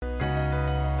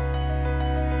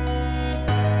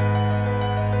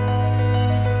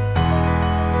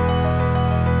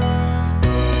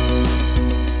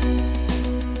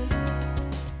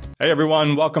Hey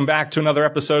everyone, welcome back to another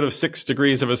episode of 6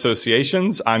 Degrees of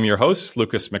Associations. I'm your host,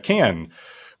 Lucas McCann.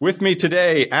 With me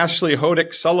today, Ashley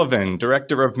Hodick Sullivan,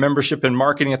 Director of Membership and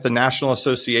Marketing at the National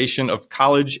Association of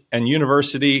College and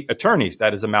University Attorneys.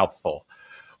 That is a mouthful.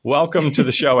 Welcome to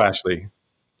the show, Ashley.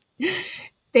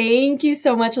 Thank you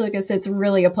so much, Lucas. It's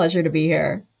really a pleasure to be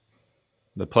here.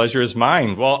 The pleasure is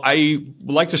mine. Well, I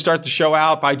would like to start the show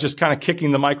out by just kind of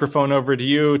kicking the microphone over to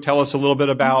you. Tell us a little bit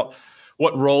about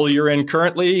what role you're in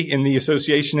currently in the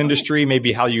association industry,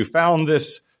 maybe how you found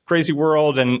this crazy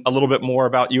world, and a little bit more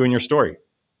about you and your story.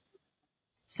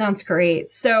 Sounds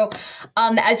great. So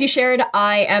as you shared,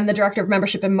 I am the Director of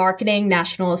Membership and Marketing,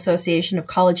 National Association of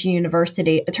College and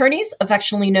University Attorneys,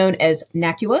 affectionately known as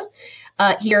NACUA.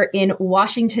 Here in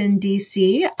Washington,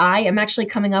 D.C. I am actually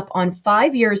coming up on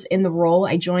 5 years in the role.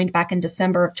 I joined back in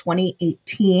December of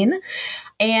 2018.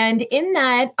 And in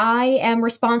that, I am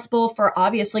responsible for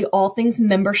obviously all things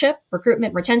membership,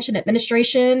 recruitment, retention,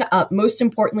 administration, most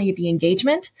importantly, the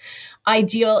engagement. I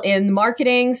deal in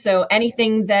marketing, so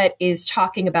anything that is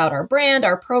talking about our brand,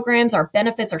 our programs, our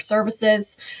benefits, our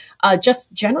services,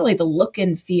 just generally the look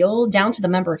and feel down to the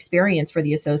member experience for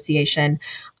the association.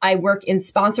 I work in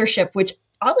sponsorship, which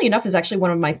oddly enough is actually one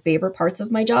of my favorite parts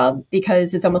of my job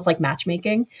because it's almost like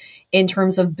matchmaking in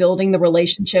terms of building the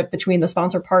relationship between the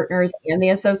sponsor partners and the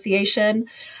association.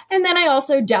 And then I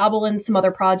also dabble in some other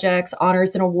projects.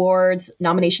 Honors and awards,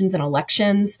 nominations and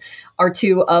elections are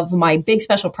two of my big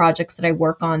special projects that I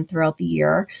work on throughout the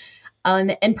year.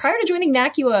 And prior to joining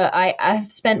NACUA,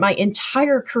 I've spent my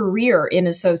entire career in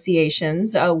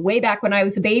associations. Way back when I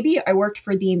was a baby, I worked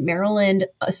for the Maryland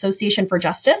Association for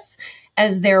Justice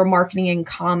as their marketing and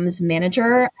comms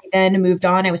manager. I then moved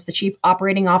on. I was the chief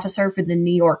operating officer for the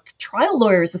New York Trial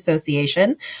Lawyers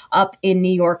Association up in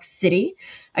New York City.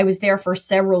 I was there for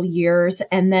several years.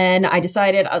 And then I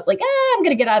decided, I was like, I'm going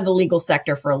to get out of the legal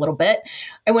sector for a little bit.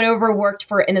 I went over, worked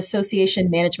for an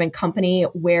association management company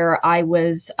where I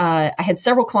had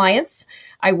several clients.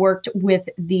 I worked with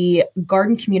the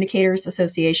Garden Communicators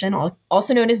Association,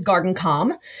 also known as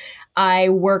GardenComm. I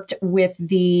worked with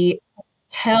the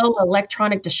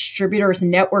Electronic Distributors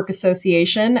Network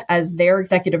Association as their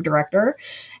executive director.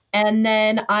 And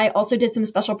then I also did some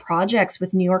special projects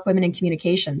with New York Women in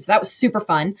Communications. So that was super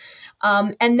fun.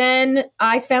 And then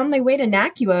I found my way to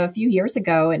NACUA a few years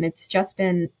ago, and it's just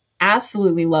been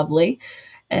absolutely lovely.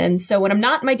 And so when I'm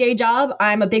not in my day job,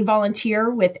 I'm a big volunteer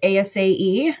with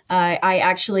ASAE. I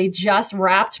actually just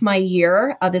wrapped my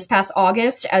year this past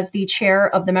August as the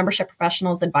chair of the Membership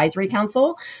Professionals Advisory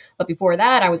Council. But before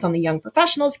that, I was on the Young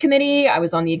Professionals Committee. I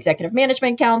was on the Executive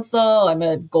Management Council. I'm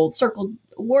a Gold Circle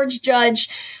Awards judge.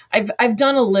 I've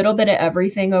done a little bit of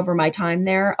everything over my time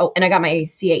there. Oh, and I got my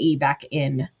CAE back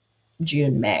in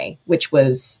June, May, which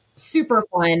was super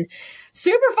fun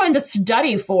to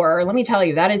study for. Let me tell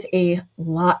you, that is a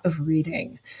lot of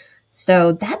reading.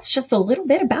 So that's just a little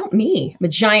bit about me. I'm a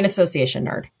giant association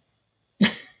nerd.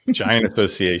 Giant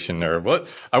association nerd. Well,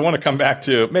 I want to come back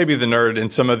to maybe the nerd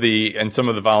and some of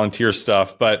the volunteer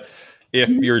stuff. But if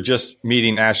you're just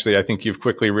meeting Ashley, I think you've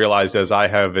quickly realized, as I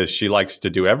have, is she likes to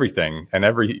do everything and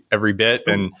every bit.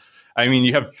 And I mean,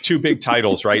 you have two big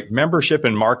titles, right? Membership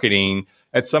and marketing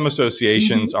at some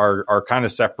associations are kind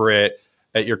of separate.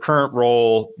 At your current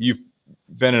role, you've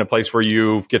been in a place where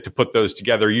you get to put those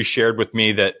together. You shared with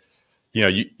me that,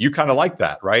 you kind of like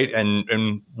that, right?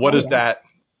 And what does that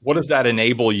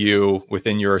enable you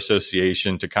within your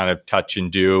association to kind of touch and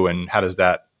do, and how does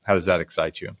that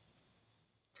excite you?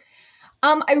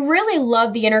 I really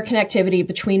love the interconnectivity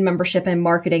between membership and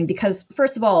marketing because,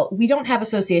 first of all, we don't have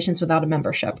associations without a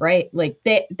membership, right? Like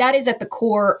that is at the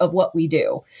core of what we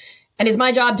do. And it's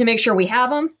my job to make sure we have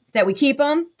them, that we keep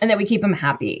them, and that we keep them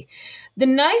happy. The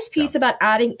nice piece about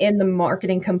adding in the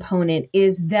marketing component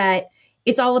is that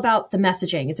it's all about the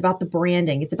messaging. It's about the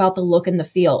branding. It's about the look and the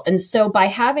feel. And so by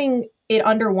having it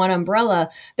under one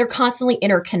umbrella, they're constantly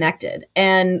interconnected.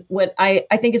 And what I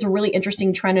think is a really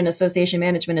interesting trend in association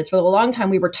management is for a long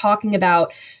time, we were talking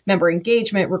about member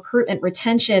engagement, recruitment,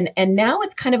 retention, and now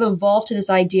it's kind of evolved to this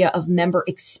idea of member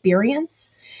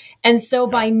experience. And so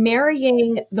by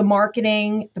marrying the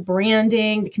marketing, the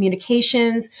branding, the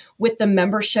communications with the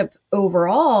membership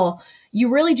overall, you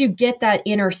really do get that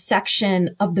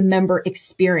intersection of the member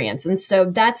experience. And so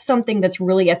that's something that's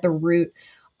really at the root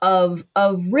of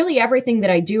really everything that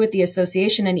I do at the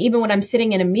association. And even when I'm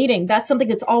sitting in a meeting, that's something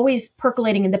that's always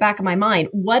percolating in the back of my mind.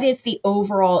 What is the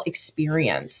overall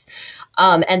experience?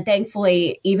 And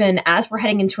thankfully, even as we're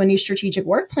heading into a new strategic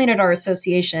work plan at our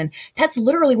association, that's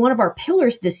literally one of our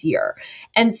pillars this year.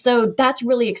 And so that's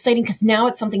really exciting because now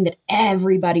it's something that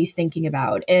everybody's thinking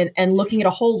about and looking at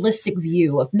a holistic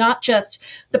view of not just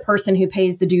the person who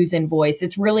pays the dues invoice.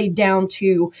 It's really down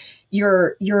to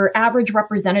your average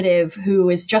representative who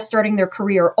is just starting their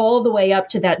career all the way up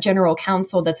to that general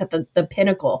counsel that's at the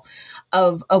pinnacle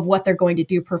of what they're going to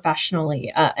do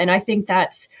professionally. And I think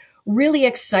that's really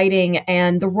exciting.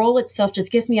 And the role itself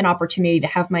just gives me an opportunity to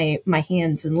have my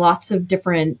hands in lots of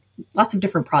different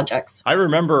projects. I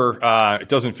remember, it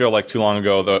doesn't feel like too long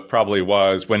ago, though it probably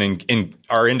was, when in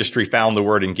our industry found the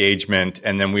word engagement,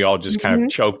 and then we all just kind of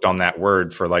choked on that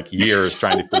word for like years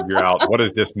trying to figure out, what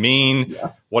does this mean?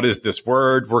 Yeah. What is this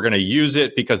word? We're going to use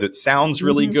it because it sounds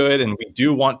really good, and we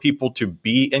do want people to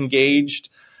be engaged.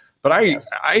 But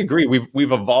I agree.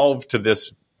 We've evolved to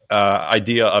this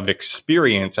idea of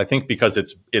experience, I think, because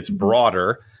it's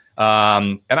broader.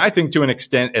 And I think to an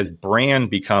extent, as brand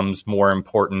becomes more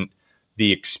important,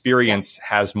 the experience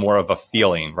has more of a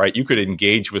feeling, right? You could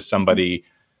engage with somebody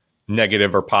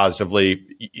negative or positively.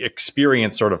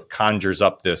 Experience sort of conjures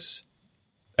up this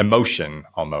emotion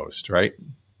almost, right?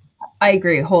 I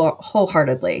agree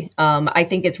wholeheartedly. I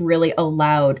think it's really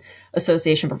allowed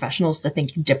association professionals to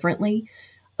think differently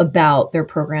about their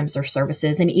programs or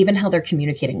services and even how they're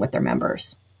communicating with their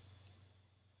members.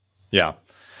 Yeah.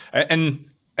 And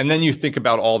then you think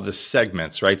about all the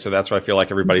segments, right? So that's where I feel like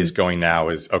everybody's going now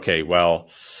is, okay, well,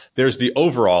 there's the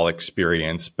overall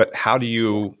experience, but how do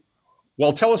you,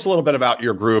 well, tell us a little bit about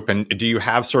your group, and do you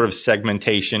have sort of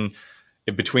segmentation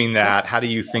between that? How do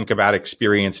you think about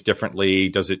experience differently?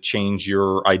 Does it change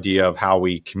your idea of how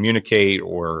we communicate?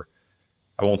 Or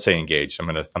I won't say engaged. I'm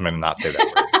gonna not say that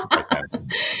word.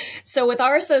 So with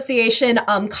our association,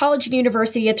 college and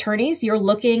university attorneys, you're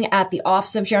looking at the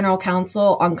Office of General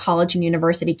Counsel on college and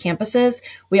university campuses.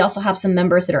 We also have some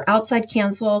members that are outside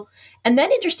counsel. And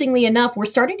then interestingly enough, we're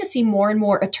starting to see more and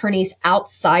more attorneys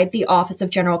outside the Office of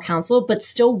General Counsel, but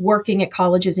still working at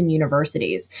colleges and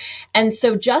universities. And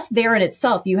so just there in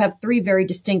itself, you have three very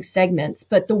distinct segments.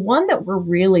 But the one that we're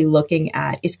really looking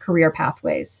at is career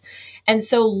pathways. And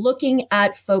so looking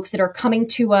at folks that are coming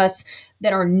to us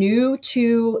that are new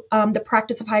to the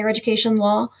practice of higher education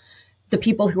law, the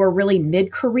people who are really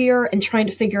mid-career and trying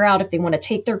to figure out if they want to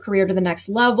take their career to the next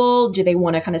level, do they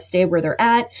want to kind of stay where they're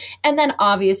at? And then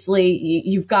obviously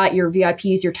you've got your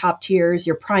VIPs, your top tiers,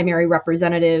 your primary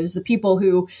representatives, the people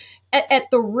who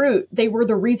at the root, they were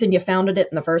the reason you founded it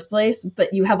in the first place,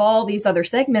 but you have all these other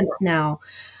segments now.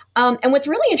 And what's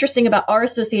really interesting about our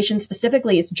association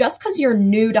specifically is just because you're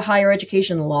new to higher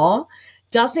education law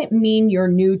doesn't mean you're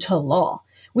new to law.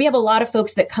 We have a lot of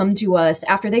folks that come to us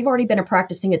after they've already been a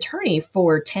practicing attorney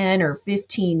for 10 or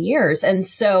 15 years. And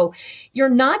so you're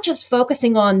not just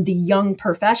focusing on the young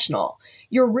professional,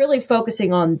 you're really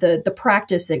focusing on the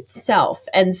practice itself.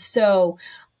 And so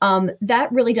that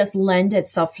really does lend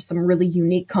itself to some really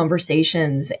unique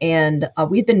conversations. And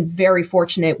we've been very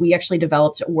fortunate. We actually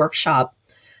developed a workshop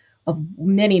of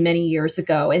many, many years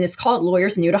ago, and it's called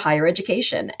Lawyers New to Higher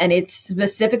Education. And it's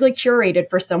specifically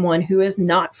curated for someone who is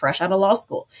not fresh out of law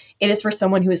school. It is for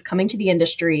someone who is coming to the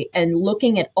industry and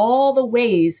looking at all the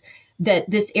ways that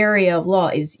this area of law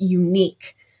is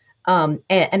unique, and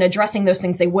addressing those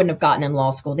things they wouldn't have gotten in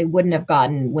law school. They wouldn't have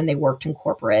gotten when they worked in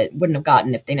corporate, wouldn't have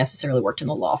gotten if they necessarily worked in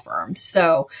a law firm.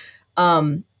 So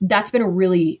that's been a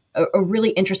really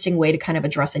interesting way to kind of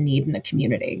address a need in the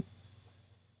community.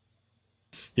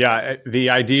 Yeah, the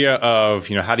idea of,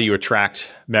 how do you attract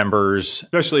members,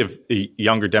 especially of a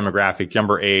younger demographic,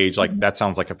 younger age, like that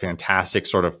sounds like a fantastic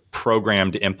sort of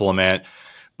program to implement.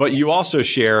 But you also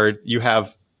shared you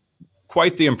have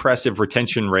quite the impressive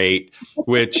retention rate,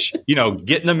 which,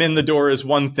 getting them in the door is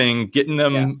one thing, getting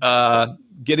them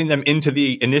into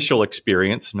the initial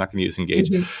experience. I'm not going to use engage,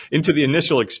 into the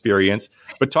initial experience,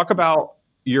 but talk about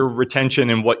your retention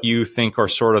and what you think are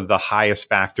sort of the highest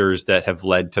factors that have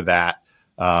led to that.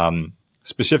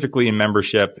 Specifically in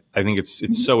membership, I think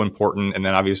it's so important. And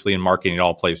then obviously in marketing, it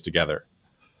all plays together.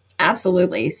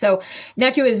 Absolutely. So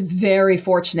NACUA is very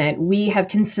fortunate. We have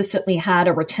consistently had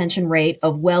a retention rate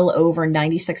of well over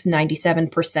 96,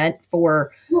 97%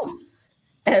 for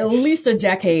at least a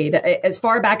decade, as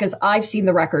far back as I've seen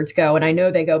the records go. And I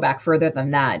know they go back further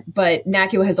than that. But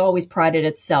NACUA has always prided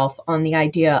itself on the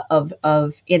idea of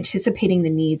anticipating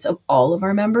the needs of all of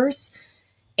our members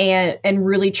and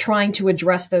really trying to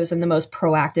address those in the most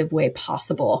proactive way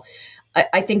possible.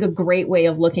 I think a great way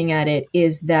of looking at it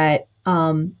is that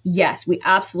yes, we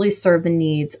absolutely serve the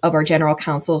needs of our general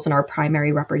counsels and our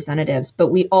primary representatives, but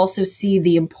we also see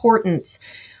the importance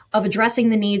of addressing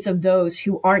the needs of those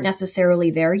who aren't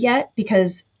necessarily there yet,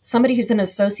 because somebody who's an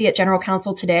associate general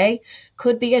counsel today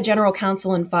could be a general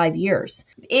counsel in 5 years.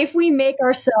 If we make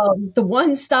ourselves the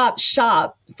one-stop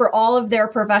shop for all of their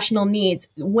professional needs,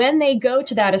 when they go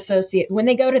to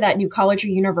that new college or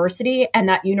university, and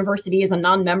that university is a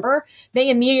non-member, they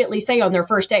immediately say on their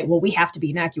first day, well, we have to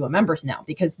be NACUA members now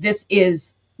because this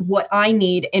is what I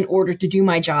need in order to do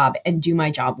my job and do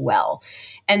my job well.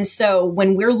 And so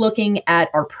when we're looking at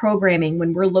our programming,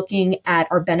 when we're looking at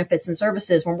our benefits and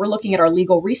services, when we're looking at our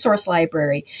legal resource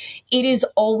library, it is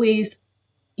always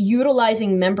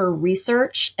utilizing member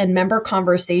research and member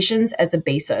conversations as a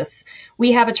basis.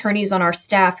 We have attorneys on our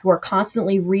staff who are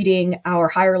constantly reading our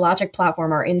Higher Logic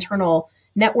platform, our internal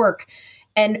network,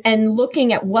 and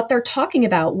looking at what they're talking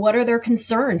about. What are their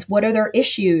concerns? What are their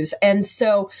issues? And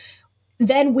so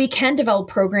then we can develop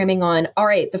programming on, all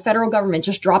right, the federal government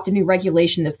just dropped a new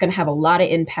regulation that's going to have a lot of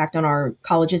impact on our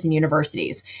colleges and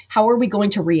universities. How are we going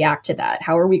to react to that?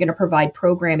 How are we going to provide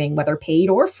programming, whether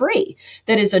paid or free,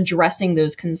 that is addressing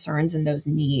those concerns and those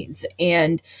needs?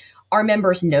 And our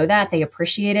members know that. They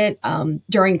appreciate it.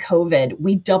 During COVID,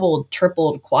 we doubled,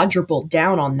 tripled, quadrupled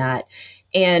down on that.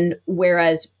 And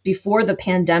whereas before the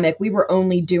pandemic, we were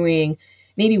only doing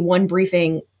maybe one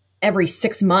briefing every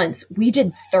 6 months, we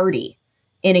did 30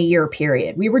 in a year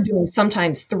period. We were doing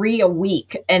sometimes 3 a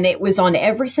week, and it was on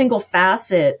every single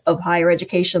facet of higher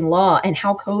education law and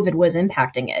how COVID was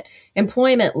impacting it.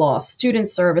 Employment law, student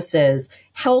services,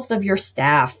 health of your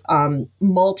staff,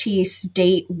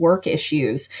 multi-state work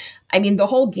issues. I mean, the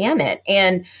whole gamut.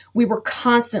 And we were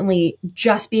constantly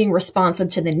just being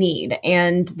responsive to the need.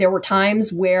 And there were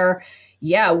times where,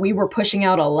 yeah, we were pushing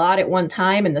out a lot at one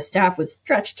time and the staff was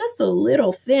stretched just a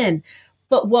little thin.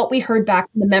 But what we heard back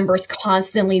from the members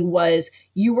constantly was,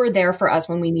 you were there for us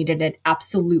when we needed it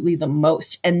absolutely the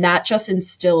most. And that just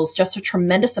instills just a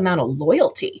tremendous amount of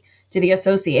loyalty to the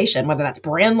association, whether that's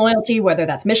brand loyalty, whether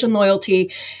that's mission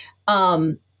loyalty.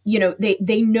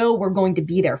 They know we're going to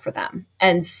be there for them.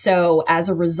 And so as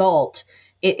a result,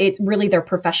 it's really their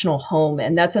professional home.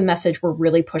 And that's a message we're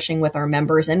really pushing with our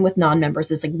members and with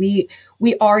non-members, is like,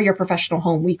 we are your professional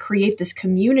home. We create this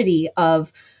community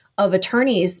of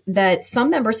attorneys that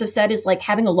some members have said is like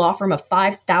having a law firm of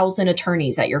 5,000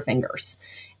 attorneys at your fingers.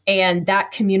 And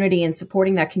that community and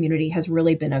supporting that community has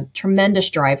really been a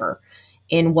tremendous driver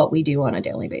in what we do on a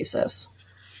daily basis.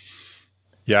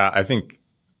 Yeah, I think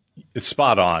it's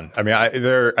spot on. I mean,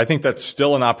 I think that's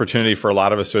still an opportunity for a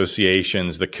lot of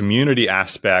associations. The community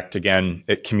aspect, again,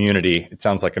 it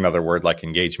sounds like another word like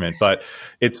engagement, but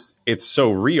it's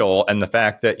so real. And the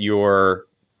fact that you're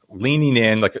leaning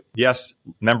in, like, yes,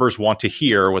 members want to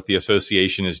hear what the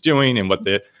association is doing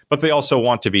but they also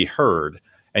want to be heard.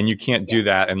 And you can't do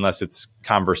that unless it's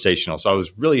conversational. So I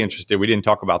was really interested. We didn't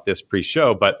talk about this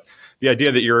pre-show, but the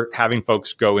idea that you're having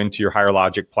folks go into your Higher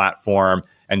Logic platform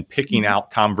and picking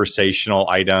out conversational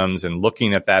items and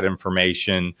looking at that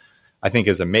information, I think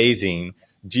is amazing.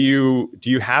 Do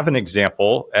you have an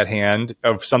example at hand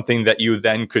of something that you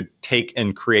then could take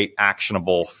and create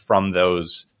actionable from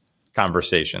those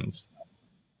conversations?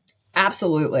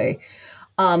 Absolutely.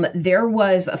 There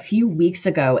was a few weeks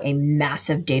ago a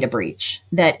massive data breach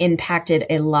that impacted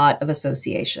a lot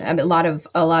of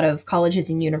a lot of colleges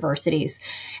and universities.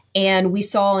 And we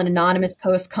saw an anonymous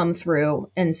post come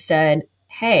through and said,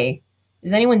 hey,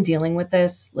 is anyone dealing with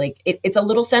this? Like, it's a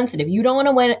little sensitive. You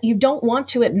don't want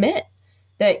to admit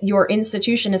that your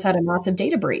institution has had a massive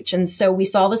data breach. And so we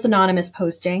saw this anonymous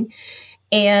posting,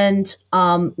 and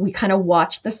we kind of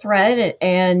watched the thread,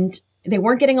 and they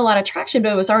weren't getting a lot of traction,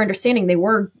 but it was our understanding they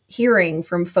were hearing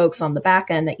from folks on the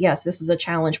back end that, yes, this is a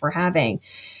challenge we're having.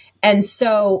 And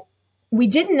so we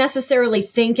didn't necessarily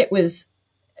think it was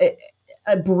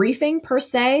a briefing per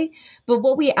se, but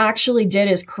what we actually did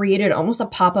is created almost a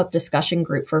pop-up discussion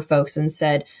group for folks and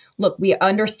said, look, we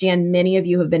understand many of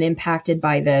you have been impacted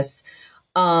by this.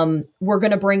 We're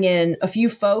going to bring in a few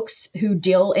folks who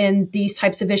deal in these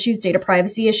types of issues, data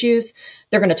privacy issues.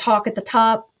 They're going to talk at the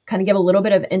top, kind of give a little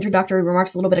bit of introductory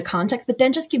remarks, a little bit of context, but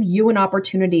then just give you an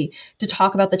opportunity to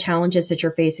talk about the challenges that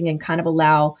you're facing and kind of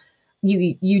allow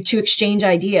you to exchange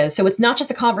ideas. So it's not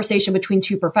just a conversation between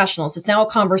two professionals. It's now a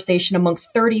conversation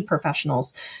amongst 30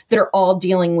 professionals that are all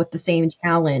dealing with the same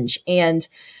challenge. And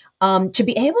to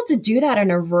be able to do that in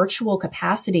a virtual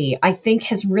capacity, I think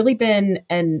has really been,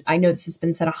 and I know this has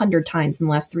been said 100 times in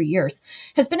the last 3 years,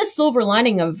 has been a silver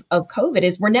lining of COVID,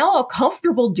 is we're now all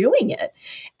comfortable doing it.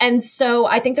 And so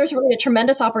I think there's really a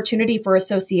tremendous opportunity for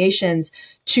associations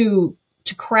to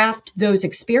to craft those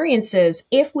experiences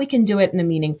if we can do it in a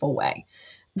meaningful way.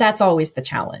 That's always the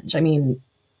challenge. I mean,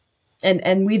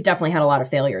 and we've definitely had a lot of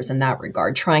failures in that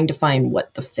regard, trying to find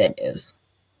what the fit is.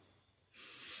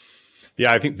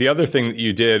 Yeah, I think the other thing that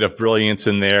you did of brilliance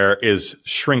in there is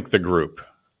shrink the group,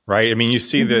 right? I mean, you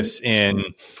see this in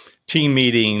team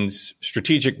meetings,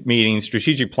 strategic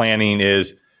planning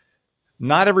is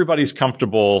not everybody's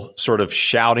comfortable sort of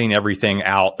shouting everything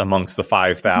out amongst the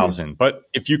 5,000. But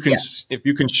if you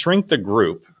can shrink the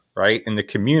group, right, in the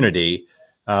community,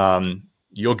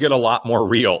 you'll get a lot more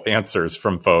real answers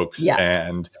from folks.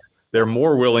 And they're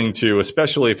more willing to,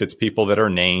 especially if it's people that are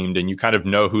named and you kind of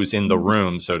know who's in the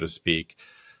room, so to speak.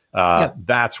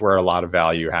 That's where a lot of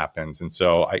value happens. And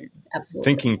so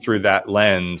thinking through that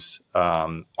lens,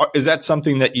 is that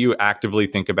something that you actively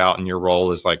think about in your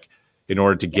role, is like, in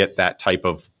order to get that type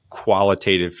of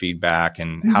qualitative feedback,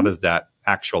 and how does that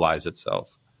actualize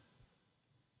itself?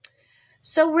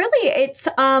 So really it's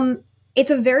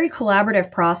a very collaborative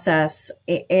process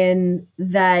in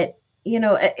that, you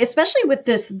know, especially with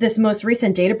this most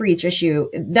recent data breach issue,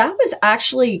 that was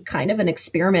actually kind of an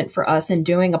experiment for us in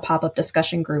doing a pop-up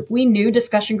discussion group. We knew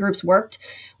discussion groups worked.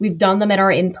 We've done them at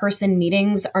our in-person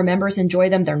meetings. Our members enjoy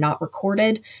them. They're not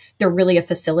recorded. They're really a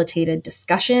facilitated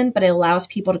discussion, but it allows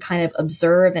people to kind of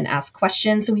observe and ask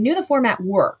questions. So we knew the format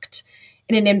worked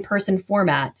in an in-person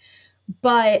format,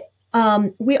 but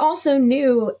we also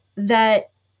knew that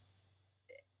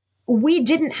we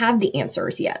didn't have the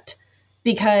answers yet,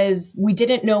 because we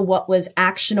didn't know what was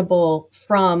actionable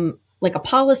from like a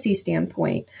policy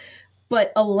standpoint,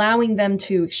 but allowing them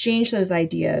to exchange those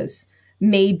ideas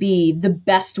may be the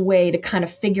best way to kind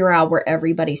of figure out where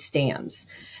everybody stands.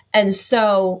 And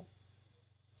so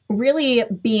really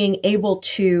being able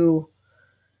to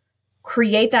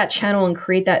create that channel and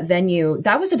create that venue,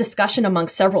 that was a discussion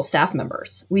amongst several staff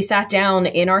members. We sat down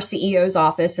in our CEO's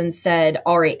office and said,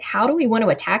 all right, how do we want to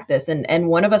attack this? And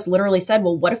one of us literally said,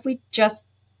 well, what if we just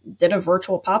did a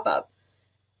virtual pop-up?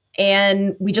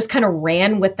 And we just kind of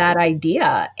ran with that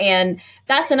idea. And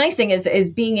that's the nice thing is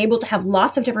being able to have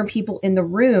lots of different people in the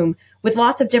room with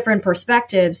lots of different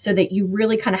perspectives, so that you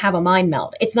really kind of have a mind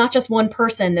meld. It's not just one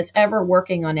person that's ever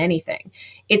working on anything.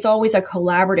 It's always a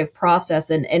collaborative process.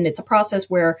 And it's a process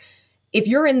where if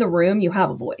you're in the room, you have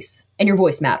a voice, and your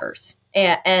voice matters.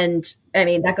 And I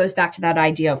mean, that goes back to that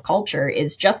idea of culture,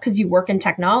 is just because you work in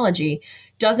technology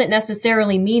doesn't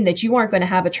necessarily mean that you aren't going to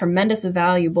have a tremendous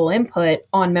valuable input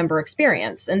on member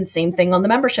experience. And same thing on the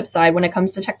membership side when it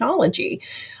comes to technology.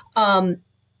 And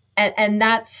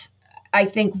that's, I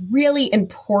think, really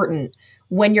important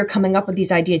when you're coming up with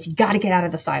these ideas. You got to get out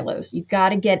of the silos. You got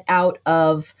to get out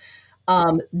of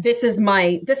this is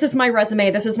my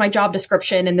resume, this is my job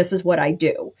description, and this is what I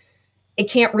do. It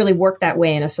can't really work that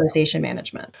way in association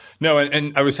management. No,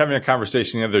 and I was having a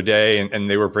conversation the other day, and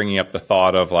they were bringing up the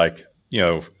thought of like, you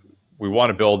know, we want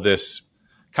to build this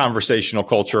conversational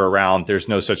culture around there's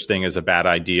no such thing as a bad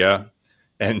idea.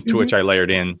 And to which I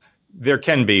layered in, there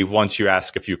can be once you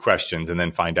ask a few questions and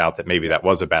then find out that maybe that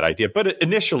was a bad idea. But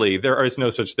initially, there is no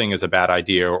such thing as a bad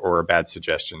idea or a bad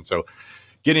suggestion. So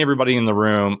getting everybody in the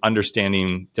room,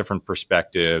 understanding different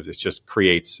perspectives, it just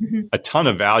creates a ton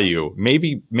of value,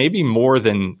 maybe more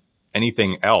than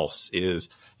anything else is,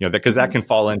 you know, because that can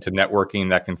fall into networking,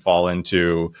 that can fall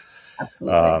into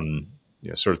you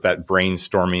know, sort of that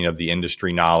brainstorming of the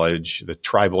industry knowledge, the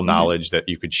tribal knowledge that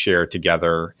you could share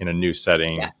together in a new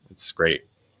setting. Yeah. It's great.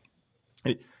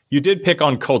 You did pick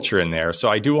on culture in there. So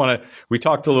I do want to, we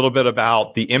talked a little bit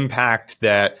about the impact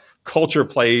that culture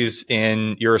plays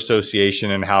in your association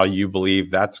and how you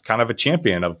believe that's kind of a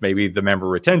champion of maybe the member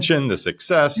retention, the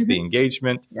success, the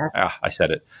engagement. Yeah. I said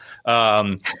it.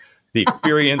 The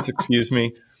experience, excuse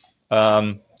me.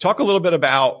 Talk a little bit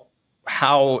about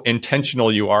how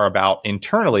intentional you are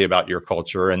internally about your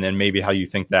culture, and then maybe how you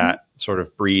think that sort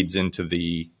of breeds into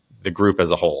the group as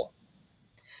a whole.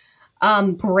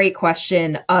 Great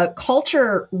question.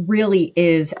 Culture really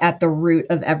is at the root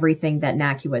of everything that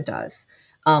NACUA does.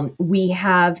 We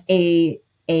have a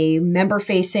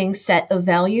member-facing set of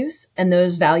values, and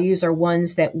those values are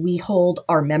ones that we hold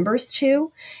our members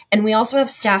to. And we also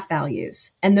have staff values,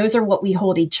 and those are what we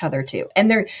hold each other to. And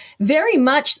they're very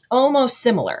much almost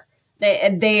similar.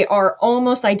 They are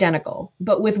almost identical,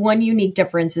 but with one unique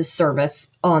difference is service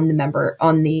on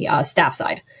the staff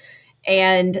side.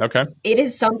 And it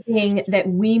is something that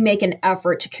we make an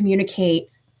effort to communicate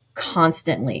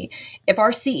constantly. If our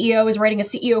CEO is writing a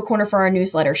CEO corner for our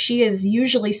newsletter, she is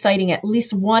usually citing at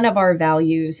least one of our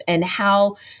values and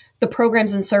how the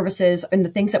programs and services and the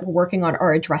things that we're working on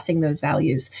are addressing those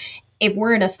values. If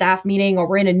we're in a staff meeting or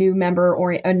we're in a new member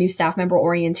or a new staff member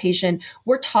orientation,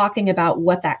 we're talking about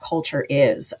what that culture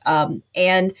is.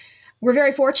 And we're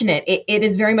very fortunate. It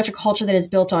is very much a culture that is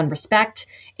built on respect.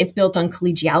 It's built on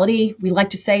collegiality. We like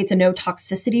to say it's a no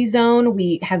toxicity zone.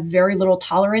 We have very little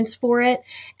tolerance for it.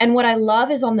 And what I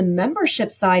love is on the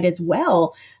membership side as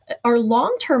well, our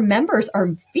long-term members are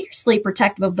fiercely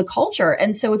protective of the culture.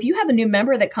 And so if you have a new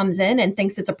member that comes in and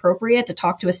thinks it's appropriate to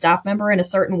talk to a staff member in a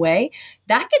certain way,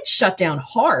 that gets shut down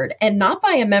hard, and not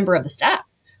by a member of the staff,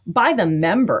 by the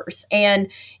members. And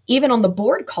even on the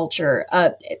board culture,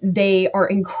 they are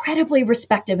incredibly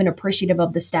respectful and appreciative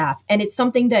of the staff. And it's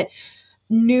something that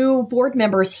new board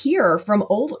members hear from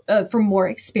from more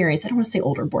experienced, I don't want to say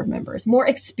older board members, more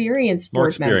experienced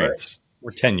board members.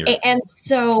 We're tenured. And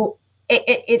so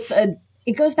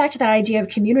it goes back to that idea of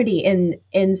community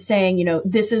in saying, you know,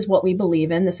 this is what we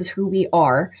believe in, this is who we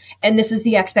are, and this is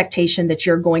the expectation that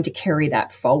you're going to carry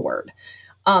that forward.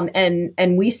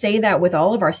 And we say that with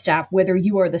all of our staff, whether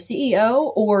you are the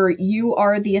CEO or you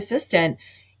are the assistant,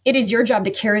 it is your job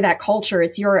to carry that culture.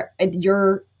 It's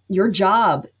your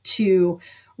job to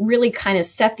really kind of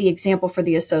set the example for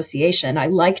the association. I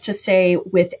like to say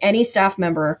with any staff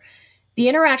member, the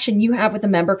interaction you have with a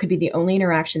member could be the only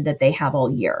interaction that they have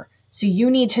all year. So you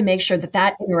need to make sure that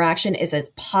that interaction is as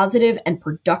positive and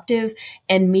productive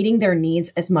and meeting their needs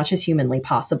as much as humanly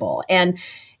possible. And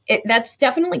that's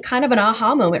definitely kind of an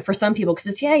aha moment for some people, because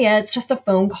it's just a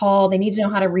phone call. They need to know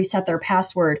how to reset their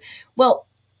password. Well,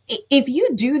 if you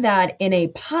do that in a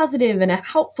positive and a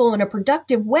helpful and a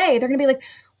productive way, they're going to be like,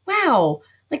 wow,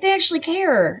 like they actually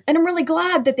care. And I'm really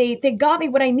glad that they got me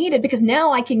what I needed, because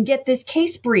now I can get this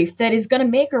case brief that is going to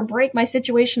make or break my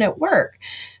situation at work.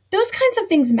 Those kinds of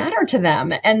things matter to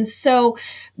them. And so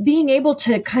being able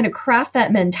to kind of craft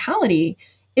that mentality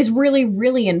is really,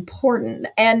 really important.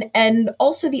 And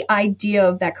also the idea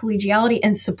of that collegiality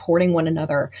and supporting one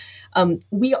another.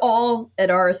 We all at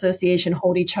our association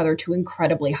hold each other to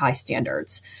incredibly high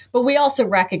standards, but we also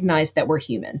recognize that we're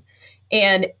human.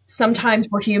 And sometimes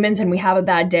we're humans and we have a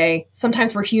bad day.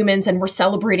 Sometimes we're humans and we're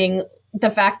celebrating the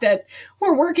fact that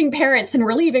we're working parents and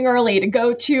we're leaving early to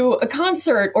go to a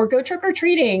concert or go trick or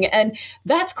treating. And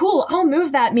that's cool. I'll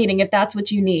move that meeting if that's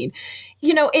what you need.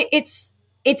 You know, it's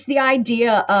the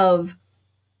idea of,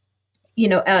 you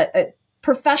know, a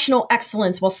professional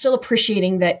excellence while still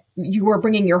appreciating that you are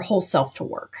bringing your whole self to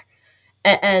work.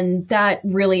 And that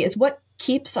really is what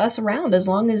keeps us around as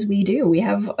long as we do. We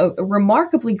have a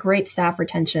remarkably great staff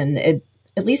retention.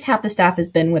 At least half the staff has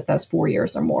been with us 4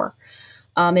 years or more.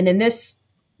 And in this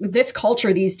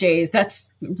culture these days, that's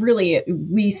really,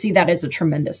 we see that as a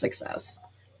tremendous success.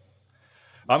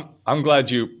 I'm glad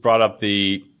you brought up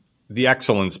the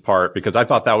excellence part, because I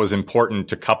thought that was important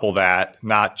to couple that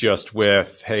not just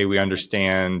with, hey, we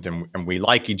understand and we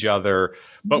like each other,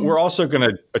 but we're also going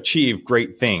to achieve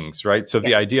great things, right? So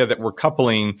the idea that we're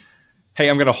coupling, hey,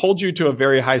 I'm going to hold you to a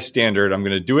very high standard. I'm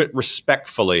going to do it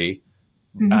respectfully.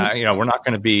 You know, we're not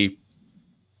going to be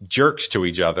jerks to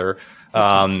each other.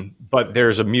 But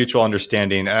there's a mutual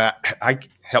understanding. I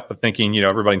help with thinking, you know,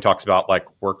 everybody talks about like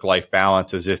work-life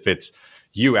balance as if it's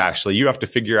you, Ashley. You have to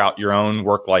figure out your own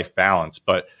work-life balance.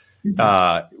 But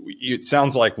it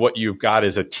sounds like what you've got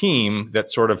is a team that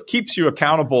sort of keeps you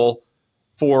accountable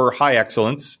for high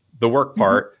excellence, the work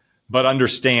part, but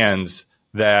understands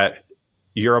that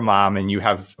you're a mom and you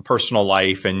have a personal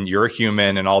life and you're a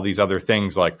human and all these other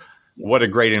things. Like, what a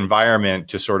great environment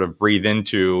to sort of breathe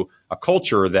into a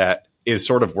culture that is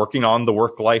sort of working on the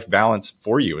work-life balance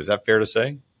for you. Is that fair to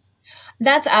say?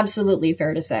 That's absolutely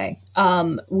fair to say.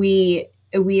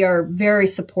 We are very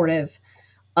supportive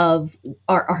of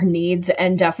our needs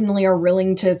and definitely are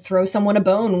willing to throw someone a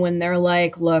bone when they're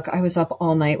like, look, I was up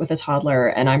all night with a toddler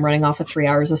and I'm running off of 3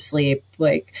 hours of sleep.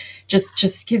 Like,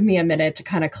 just give me a minute to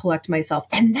kind of collect myself.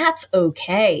 And that's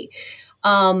okay.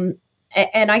 And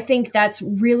I think that's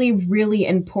really, really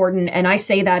important. And I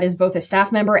say that as both a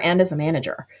staff member and as a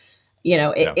manager. You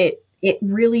know, it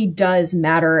really does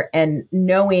matter. And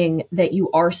knowing that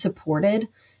you are supported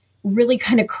really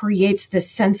kind of creates this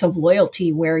sense of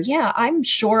loyalty where, yeah, I'm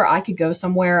sure I could go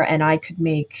somewhere and I could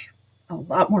make a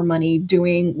lot more money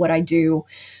doing what I do,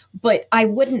 but I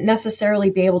wouldn't necessarily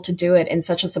be able to do it in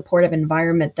such a supportive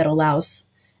environment that allows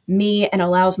me and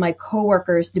allows my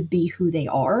coworkers to be who they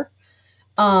are.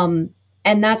 And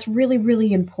that's really,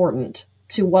 really important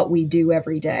to what we do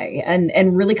every day,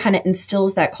 and really kind of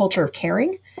instills that culture of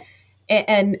caring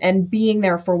and being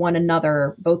there for one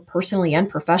another, both personally and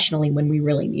professionally when we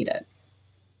really need it.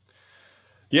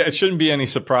 Yeah, it shouldn't be any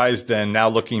surprise then, now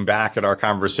looking back at our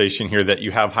conversation here, that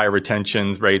you have high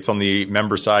retention rates on the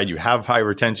member side, you have high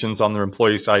retentions on the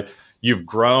employee side. You've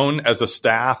grown as a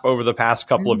staff over the past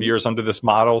couple of years under this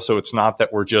model. So it's not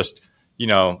that we're just,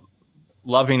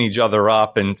 loving each other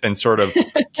up and sort of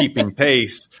keeping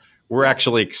pace. We're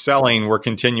actually excelling. We're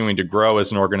continuing to grow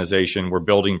as an organization. We're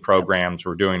building programs.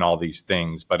 We're doing all these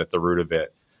things. But at the root of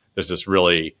it, there's this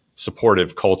really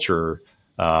supportive culture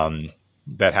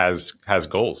that has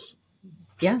goals.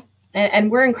 Yeah.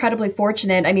 And we're incredibly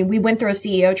fortunate. I mean, we went through a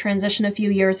CEO transition a few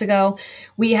years ago.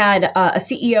 We had a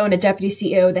CEO and a deputy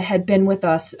CEO that had been with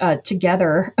us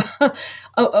together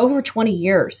over 20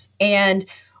 years. And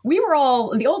we were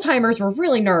all, the old timers were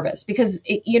really nervous because,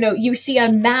 you see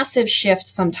a massive shift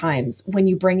sometimes when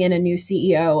you bring in a new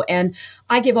CEO. And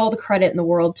I give all the credit in the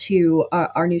world to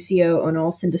our new CEO,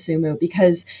 Onal Sindasumu,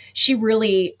 because she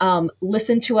really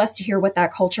listened to us to hear what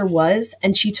that culture was.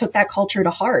 And she took that culture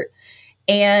to heart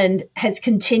and has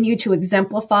continued to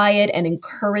exemplify it and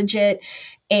encourage it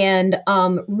and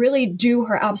really do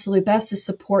her absolute best to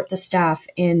support the staff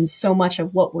in so much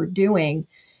of what we're doing.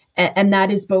 And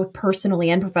that is both personally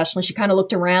and professionally. She kind of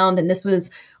looked around, and this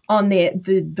was on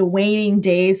the waning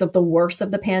days of the worst of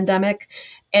the pandemic.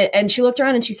 And she looked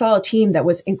around and she saw a team that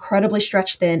was incredibly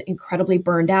stretched thin, incredibly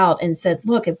burned out, and said,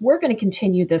 look, if we're going to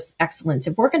continue this excellence,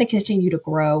 if we're going to continue to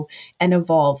grow and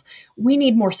evolve, we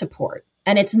need more support.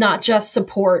 And it's not just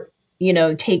support,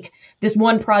 take this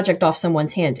one project off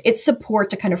someone's hands. It's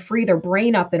support to kind of free their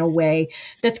brain up in a way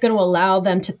that's going to allow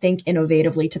them to think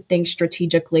innovatively, to think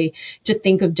strategically, to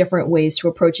think of different ways to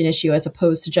approach an issue as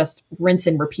opposed to just rinse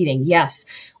and repeating. Yes,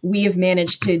 we have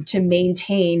managed to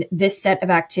maintain this set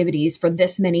of activities for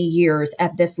this many years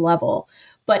at this level.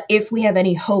 But if we have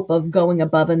any hope of going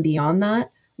above and beyond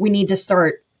that, we need to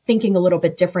start thinking a little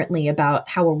bit differently about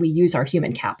how we use our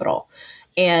human capital.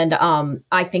 And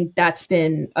I think that's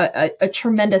been a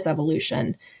tremendous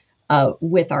evolution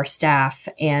with our staff.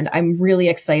 And I'm really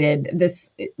excited.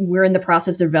 We're in the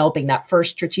process of developing that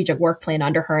first strategic work plan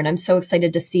under her. And I'm so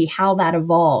excited to see how that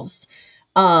evolves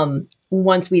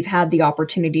once we've had the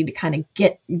opportunity to kind of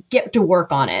get to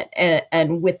work on it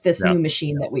and with this new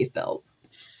machine that we've built.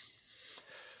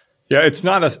 Yeah, it's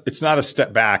not a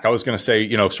step back. I was going to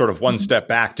say, sort of one step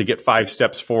back to get 5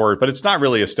 steps forward, but it's not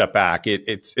really a step back.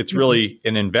 It's really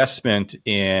an investment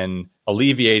in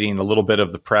alleviating a little bit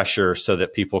of the pressure so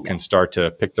that people can start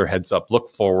to pick their heads up,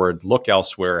 look forward, look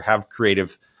elsewhere, have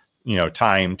creative,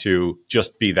 time to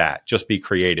just be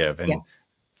creative and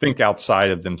think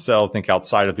outside of themselves, think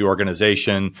outside of the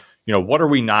organization. What are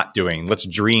we not doing? Let's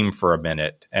dream for a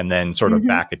minute and then sort of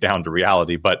back it down to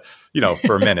reality. But,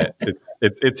 for a minute,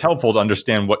 it's helpful to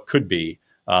understand what could be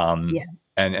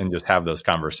and just have those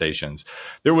conversations.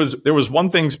 There was one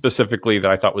thing specifically that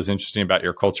I thought was interesting about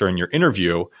your culture in your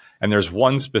interview. And there's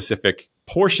one specific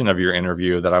portion of your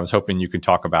interview that I was hoping you could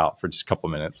talk about for just a couple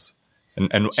minutes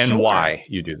and why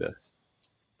you do this.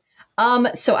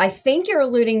 So I think you're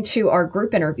alluding to our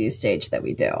group interview stage that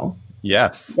we do.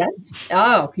 Yes. Yes.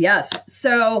 Oh, yes.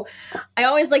 So I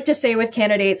always like to say with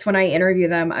candidates when I interview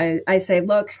them, I say,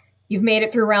 look, you've made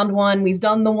it through round 1. We've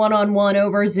done the one-on-one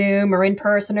over Zoom or in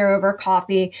person or over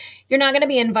coffee. You're not going to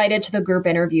be invited to the group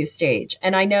interview stage.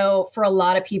 And I know for a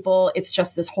lot of people, it's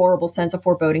just this horrible sense of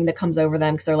foreboding that comes over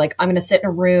them because they're like, I'm going to sit in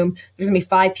a room. There's going to be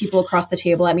 5 people across the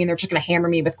table at me, and they're just going to hammer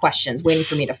me with questions, waiting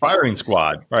for me to fail. Firing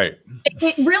squad, right?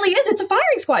 It really is. It's a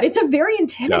firing squad. It's a very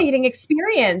intimidating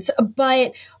experience.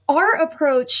 But our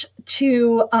approach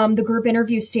to the group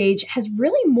interview stage has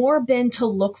really more been to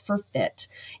look for fit.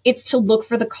 It's to look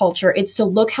for the culture. It's to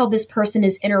look how this person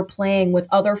is interplaying with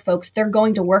other folks they're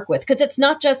going to work with. Because it's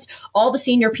not just all the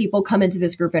senior people come into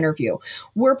this group interview.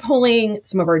 We're pulling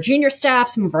some of our junior staff,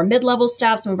 some of our mid-level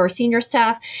staff, some of our senior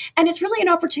staff. And it's really an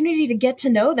opportunity to get to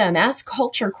know them, ask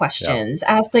culture questions,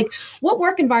 ask like, what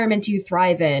work environment do you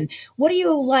thrive in? What do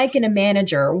you like in a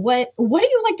manager? What do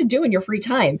you like to do in your free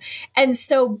time? And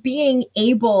so being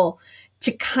able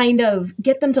to kind of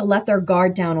get them to let their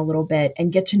guard down a little bit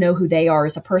and get to know who they are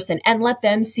as a person and let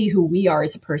them see who we are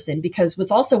as a person. Because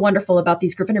what's also wonderful about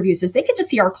these group interviews is they get to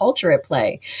see our culture at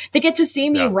play. They get to see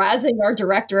me razzing our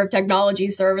director of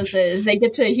technology services. They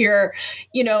get to hear,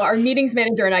 our meetings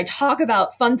manager and I talk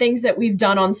about fun things that we've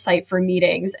done on site for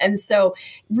meetings. And so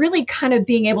really kind of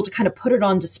being able to kind of put it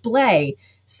on display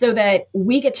so that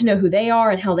we get to know who they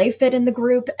are and how they fit in the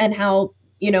group and how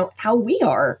we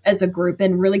are as a group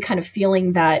and really kind of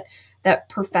feeling that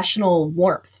professional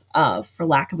warmth, for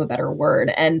lack of a better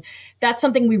word. And that's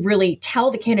something we really tell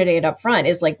the candidate up front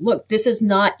is like, look, this is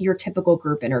not your typical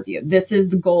group interview. This is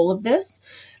the goal of this.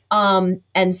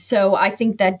 And so I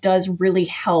think that does really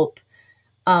help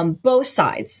both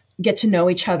sides get to know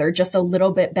each other just a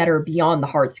little bit better beyond the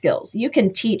hard skills. You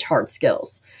can teach hard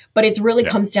skills, but it really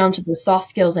comes down to those soft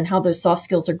skills and how those soft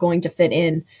skills are going to fit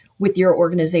in with your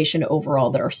organization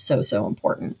overall that are so, so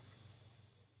important.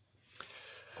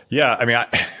 Yeah. I mean,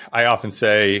 I often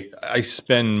say I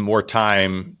spend more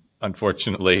time,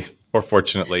 unfortunately, or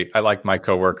fortunately, I like my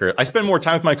coworker. I spend more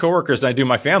time with my coworkers than I do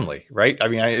my family, right? I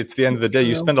mean, it's the end of the day.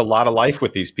 You spend a lot of life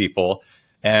with these people,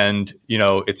 and, you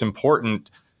know, it's important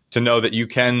to know that you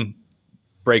can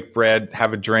break bread,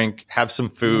 have a drink, have some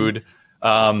food. Yes.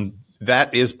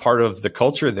 That is part of the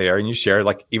culture there. And you share,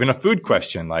 like, even a food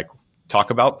question, like,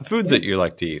 talk about the foods that you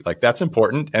like to eat. Like, that's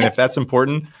important. And if that's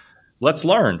important, let's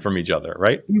learn from each other,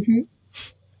 right? Mm-hmm.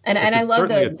 And I love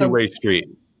certainly a two-way street.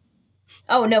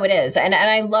 Oh, no, it is. And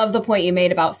I love the point you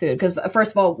made about food, because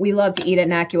first of all, we love to eat at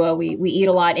NACUA. We eat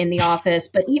a lot in the office,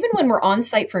 but even when we're on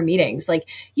site for meetings, like,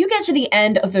 you get to the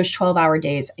end of those 12-hour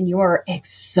days and you are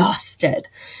exhausted,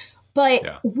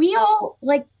 but we all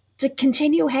like to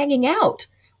continue hanging out.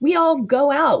 We all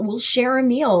go out, we'll share a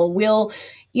meal, we'll,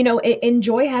 you know,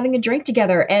 enjoy having a drink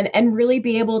together and really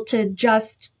be able to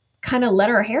just kind of let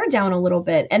our hair down a little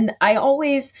bit. And I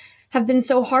always have been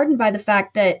so hardened by the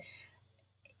fact that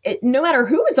no matter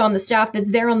who is on the staff that's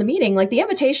there on the meeting, like, the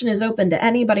invitation is open to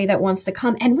anybody that wants to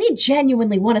come. And we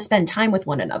genuinely want to spend time with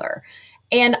one another.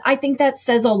 And I think that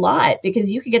says a lot,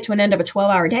 because you could get to an end of a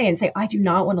 12-hour day and say, I do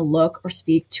not want to look or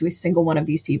speak to a single one of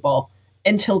these people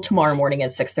until tomorrow morning at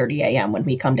 6:30 a.m. when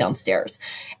we come downstairs.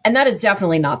 And that is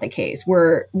definitely not the case.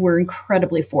 We're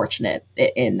incredibly fortunate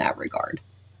in that regard.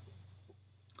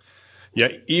 Yeah,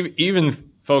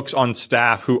 even folks on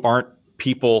staff who aren't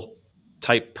people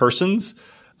type persons,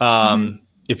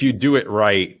 if you do it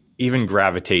right, even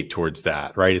gravitate towards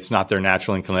that, right? It's not their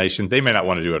natural inclination. They may not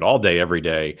want to do it all day, every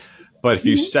day, but if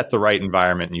you set the right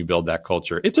environment and you build that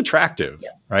culture, it's attractive,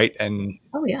 right? And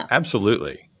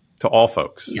absolutely, to all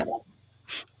folks. Yeah.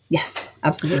 Yes,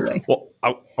 absolutely. Well,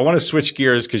 I want to switch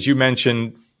gears, because you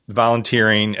mentioned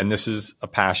volunteering, and this is a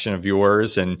passion of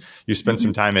yours, and you spent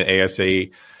some time at ASA.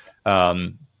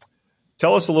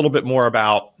 Tell us a little bit more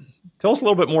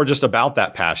just about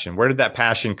that passion. Where did that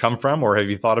passion come from, or have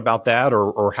you thought about that,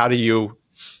 or how do you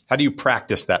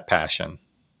practice that passion?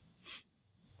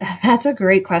 That's a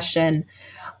great question.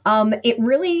 It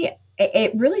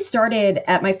really started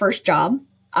at my first job.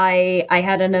 I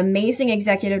had an amazing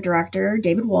executive director,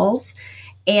 David Walls,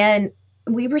 and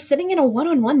we were sitting in a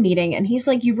one-on-one meeting, and he's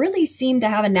like, you really seem to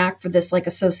have a knack for this, like,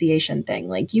 association thing.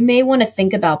 Like, you may want to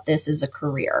think about this as a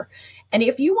career. And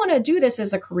if you want to do this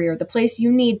as a career, the place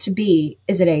you need to be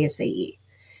is at ASAE.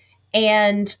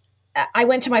 And I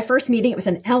went to my first meeting. It was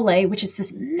in LA, which is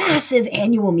this massive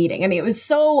annual meeting. I mean, it was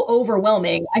so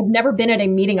overwhelming. I've never been at a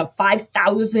meeting of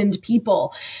 5,000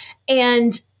 people.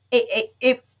 And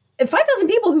it 5,000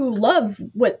 people who love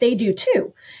what they do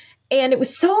too. And it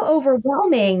was so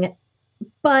overwhelming,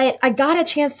 but I got a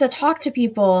chance to talk to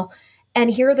people and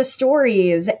hear the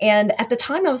stories. And at the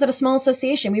time I was at a small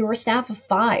association. We were a staff of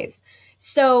 5.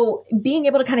 So being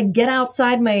able to kind of get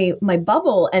outside my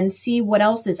bubble and see what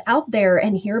else is out there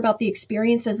and hear about the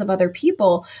experiences of other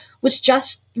people was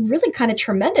just really kind of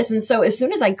tremendous. And so as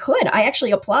soon as I could, I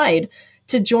actually applied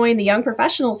to join the Young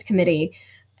Professionals Committee.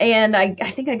 And I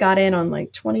think I got in on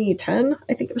like 2010.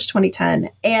 I think it was 2010.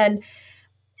 And,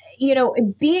 you know,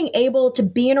 being able to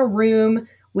be in a room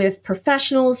with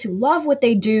professionals who love what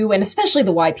they do, and especially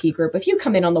the YP group. If you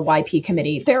come in on the YP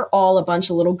committee, they're all a bunch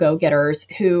of little go-getters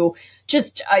who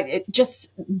just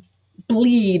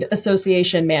bleed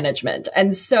association management.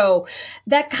 And so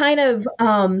that kind of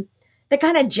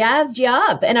jazzed you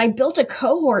up. And I built a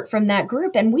cohort from that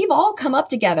group, and we've all come up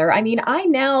together. I mean, I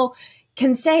now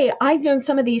can say I've known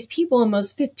some of these people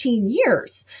almost 15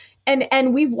 years.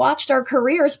 And we've watched our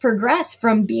careers progress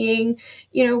from being,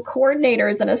 you know,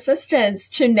 coordinators and assistants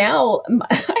to now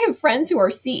I have friends who are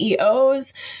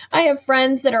CEOs. I have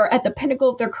friends that are at the pinnacle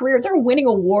of their career. They're winning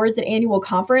awards at annual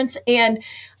conference, and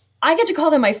I get to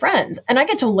call them my friends, and I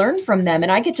get to learn from them,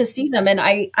 and I get to see them. And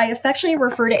I affectionately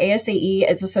refer to ASAE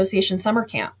as Association Summer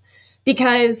Camp,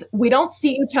 because we don't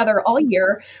see each other all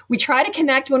year. We try to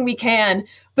connect when we can,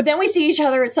 but then we see each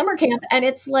other at summer camp, and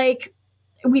it's like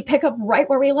we pick up right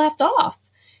where we left off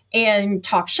and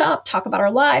talk shop, talk about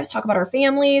our lives, talk about our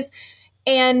families.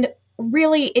 And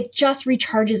really, it just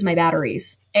recharges my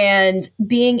batteries. And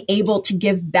being able to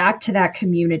give back to that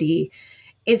community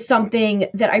is something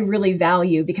that I really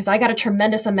value, because I got a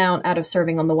tremendous amount out of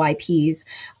serving on the YPs.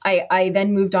 I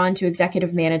then moved on to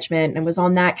executive management and was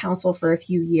on that council for a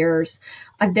few years.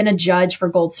 I've been a judge for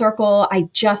Gold Circle. I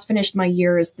just finished my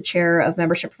year as the chair of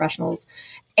membership professionals.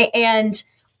 And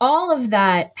all of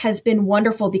that has been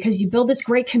wonderful because you build this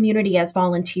great community as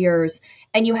volunteers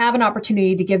and you have an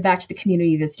opportunity to give back to the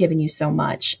community that's given you so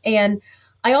much. And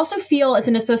I also feel as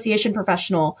an association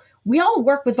professional, we all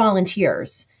work with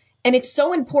volunteers. And it's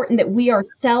so important that we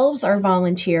ourselves are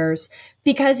volunteers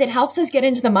because it helps us get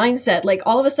into the mindset. Like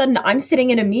all of a sudden I'm sitting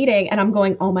in a meeting and I'm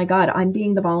going, oh my God, I'm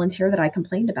being the volunteer that I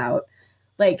complained about.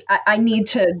 Like I need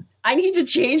to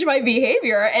change my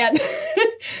behavior. And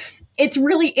it's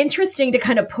really interesting to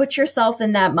kind of put yourself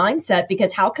in that mindset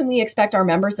because how can we expect our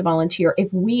members to volunteer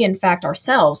if we in fact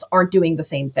ourselves aren't doing the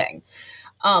same thing?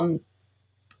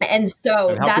 And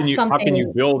so how can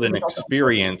you build an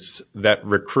experience that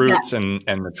recruits and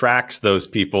attracts those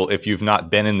people if you've not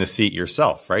been in the seat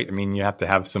yourself, right? I mean, you have to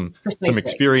have some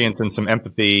experience and some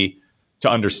empathy to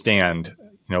understand,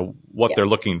 what they're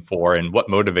looking for and what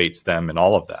motivates them and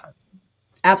all of that.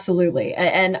 Absolutely.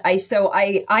 And I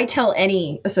tell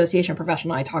any association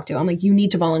professional I talk to, I'm like, you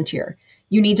need to volunteer.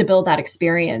 You need to build that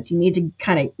experience. You need to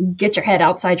kind of get your head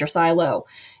outside your silo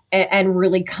and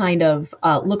really kind of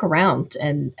look around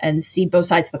and see both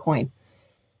sides of the coin.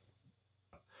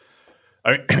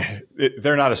 I mean,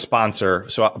 they're not a sponsor,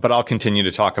 but I'll continue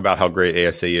to talk about how great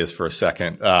ASA is for a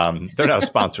second. They're not a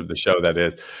sponsor of the show, that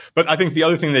is. But I think the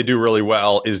other thing they do really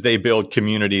well is they build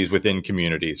communities within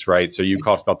communities, right? So you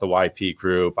talked about the YP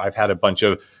group. I've had a bunch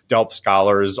of DELP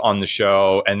scholars on the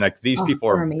show, and like these people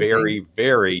are very,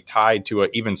 very tied to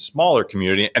an even smaller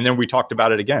community. And then we talked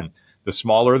about it again. The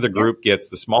smaller the group gets,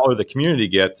 the smaller the community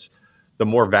gets, the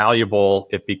more valuable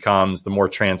it becomes, the more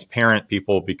transparent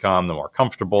people become, the more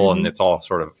comfortable, and it's all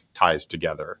sort of ties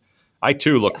together. I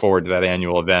too look forward to that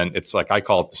annual event. It's like, I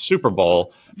call it the Super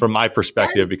Bowl from my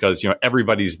perspective because,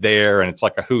 everybody's there and it's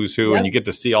like a who's who and you get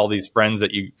to see all these friends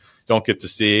that you don't get to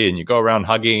see and you go around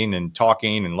hugging and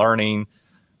talking and learning.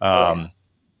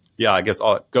 I guess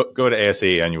I'll go to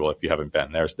ASA annual if you haven't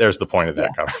been. There's the point of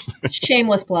that conversation.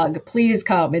 Shameless plug. Please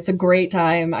come. It's a great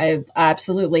time. I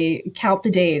absolutely count the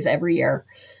days every year.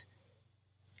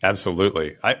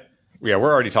 Absolutely. We're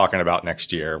already talking about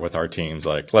next year with our teams.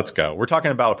 Like, let's go. We're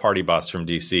talking about a party bus from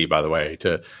DC, by the way,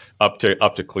 up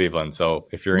to Cleveland. So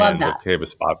if you're in, we'll have a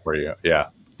spot for you. Yeah.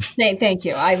 Thank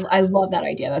you. I love that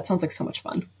idea. That sounds like so much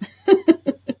fun.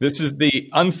 This is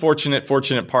the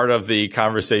fortunate part of the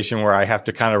conversation where I have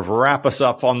to kind of wrap us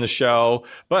up on the show.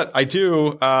 But I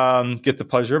do get the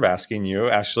pleasure of asking you,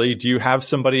 Ashley, do you have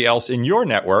somebody else in your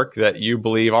network that you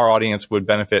believe our audience would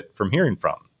benefit from hearing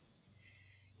from?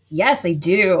 Yes, I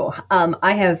do.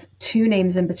 I have two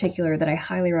names in particular that I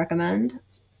highly recommend.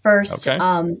 First,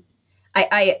 I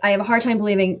have a hard time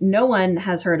believing no one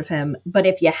has heard of him. But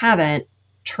if you haven't,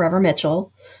 Trevor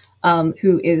Mitchell.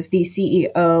 Who is the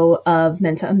CEO of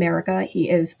Mensa America.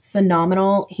 He is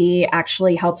phenomenal. He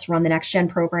actually helps run the Next Gen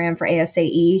program for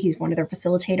ASAE. He's one of their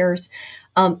facilitators.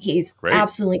 He's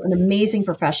absolutely an amazing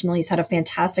professional. He's had a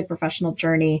fantastic professional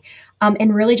journey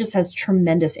and really just has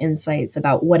tremendous insights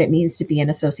about what it means to be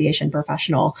an association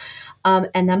professional.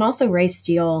 And then also Ray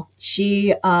Steele.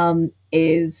 She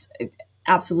is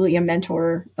absolutely a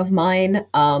mentor of mine.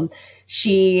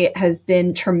 She has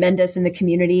been tremendous in the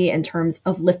community in terms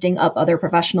of lifting up other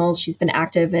professionals. She's been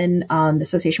active in the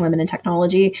Association of Women in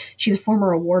Technology. She's a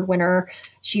former award winner.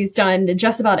 She's done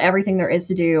just about everything there is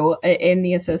to do in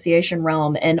the association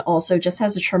realm, and also just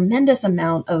has a tremendous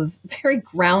amount of very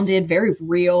grounded, very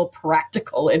real,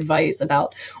 practical advice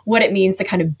about what it means to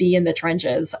kind of be in the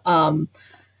trenches.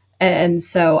 And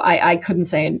so I couldn't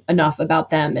say enough about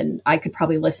them, and I could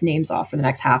probably list names off for the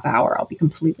next half hour. I'll be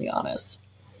completely honest.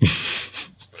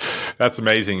 That's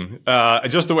amazing.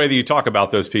 Just the way that you talk about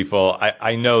those people,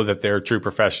 I know that they're true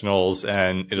professionals,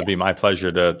 and it'll be my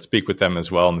pleasure to speak with them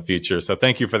as well in the future. So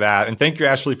thank you for that. And thank you,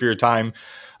 Ashley, for your time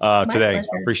today. Pleasure.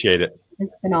 Appreciate it.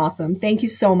 It's been awesome. Thank you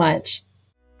so much.